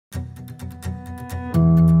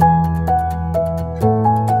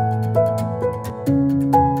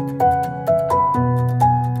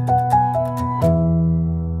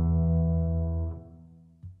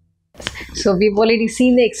So we've already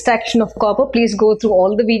seen the extraction of copper. Please go through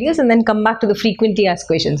all the videos and then come back to the frequently asked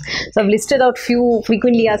questions. So I've listed out few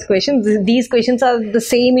frequently asked questions. These questions are the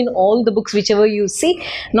same in all the books, whichever you see.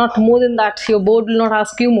 Not more than that. Your board will not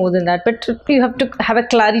ask you more than that. But you have to have a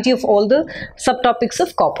clarity of all the subtopics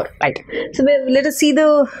of copper, right? So let us see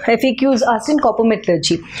the FAQs asked in copper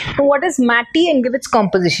metallurgy. So what is MATI and give its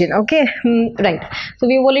composition? Okay, right. So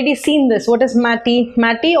we've already seen this. What is MATI?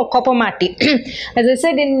 MATI or copper MATI? As I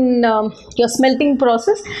said, in your smelting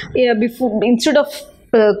process, instead of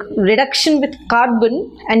reduction with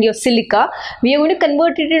carbon and your silica, we are going to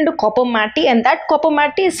convert it into copper MATI, and that copper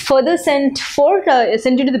MATI is further sent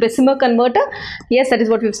into the Bessemer converter. Yes, that is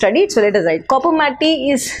what we've studied. So let us write. Copper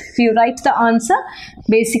MATI is, if you write the answer,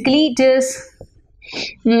 basically it is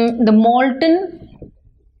the molten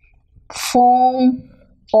form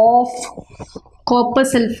of copper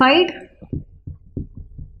sulfide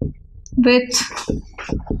with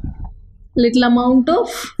little amount of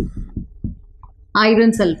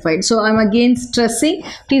iron sulfide. So I'm again stressing,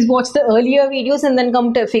 please watch the earlier videos and then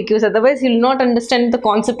come to FAQs, otherwise you'll not understand the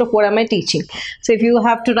concept of what am I teaching. So if you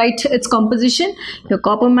have to write its composition, your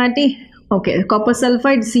copper MATI, okay, copper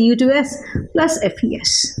sulfide Cu2S plus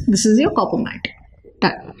FeS. This is your copper MATI.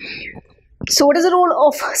 Done. So what is the role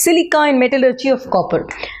of silica in metallurgy of copper?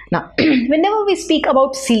 Now, whenever we speak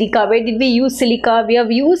about silica, where did we use silica? We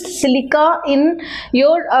have used silica in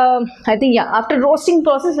your, I think, yeah, after roasting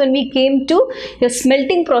process, when we came to your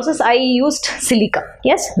smelting process, I used silica.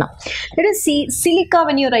 Yes? Now, let us see silica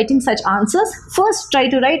when you're writing such answers. First, try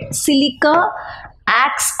to write silica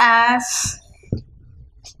acts as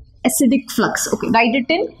acidic flux. Okay, write it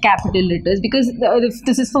in capital letters, because if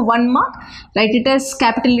this is for 1 mark, write it as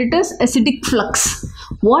capital letters, acidic flux.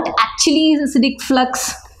 What actually is acidic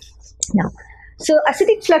flux? Now, so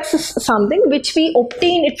acidic flux is something which we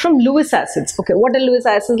obtain it from Lewis acids. Okay, what are Lewis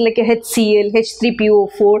acids? Like a HCl,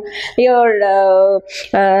 H3PO4, your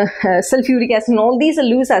sulfuric acid, and all these are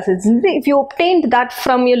Lewis acids. If you obtained that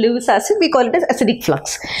from your Lewis acid, we call it as acidic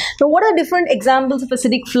flux. Now, what are different examples of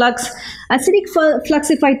acidic flux? Acidic flux,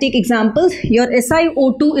 if I take examples, your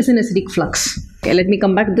SiO2 is an acidic flux. Okay, let me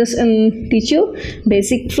come back to this and teach you.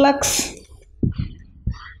 Basic flux,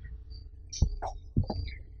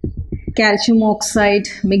 calcium oxide,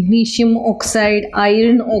 magnesium oxide,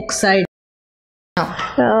 iron oxide.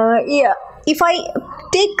 Now, yeah, if I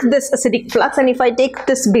take this acidic flux and if I take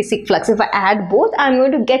this basic flux, if I add both, I'm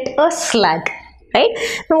going to get a slag. Right?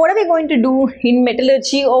 Now, what are we going to do in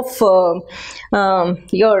metallurgy of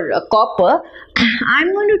your copper?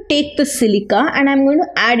 I'm going to take the silica and I'm going to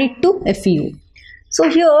add it to FeO. So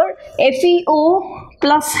here, FeO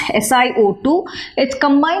plus SiO2, it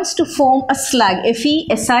combines to form a slag,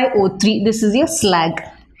 FeSiO3. This is your slag.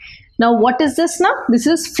 Now, what is this now? This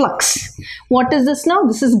is flux. What is this now?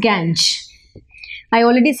 This is gangue. I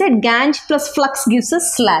already said gangue plus flux gives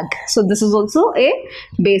us slag. So, this is also a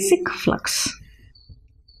basic flux.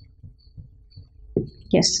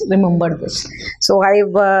 Yes, remember this. So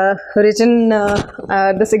I've written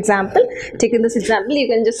this example, taken this example, you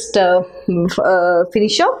can just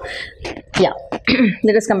finish off. Yeah,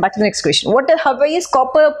 let us come back to the next question. How is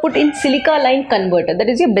copper put in silica line converter? That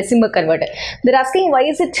is your Bessemer converter. They're asking why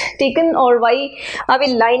is it taken, or why are we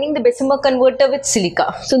lining the Bessemer converter with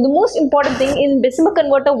silica? So the most important thing in Bessemer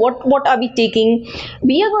converter, what are we taking?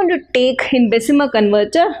 We are going to take in Bessemer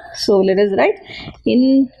converter, so let us write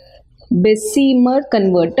in Bessemer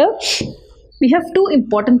converter, we have two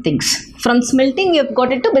important things. From smelting, we have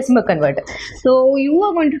got it to Bessemer converter. So you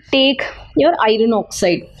are going to take your iron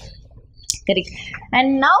oxide, correct?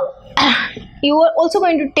 And now you are also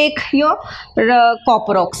going to take your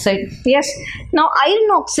copper oxide. Yes. Now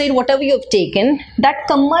iron oxide, whatever you have taken, that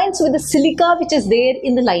combines with the silica which is there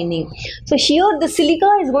in the lining. So here the silica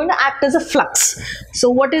is going to act as a flux. So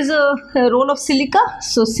what is the role of silica?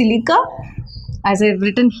 So silica, as I've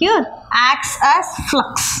written here, acts as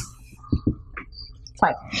flux.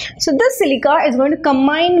 Fine. So this silica is going to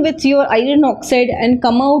combine with your iron oxide and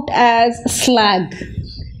come out as slag.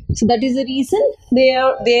 So that is the reason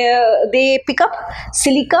they pick up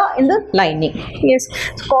silica in the lining. Yes.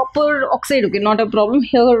 So copper oxide, okay, not a problem.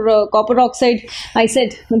 Here copper oxide, I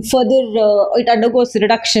said further it undergoes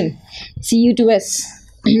reduction, Cu2S.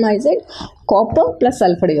 I said copper plus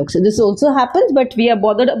sulfur dioxide. This also happens, but we are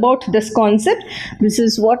bothered about this concept. This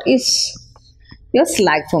is what is your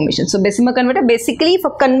slag formation. So Bessemer converter, basically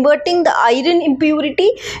for converting the iron impurity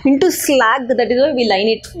into slag, that is why we line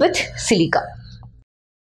it with silica.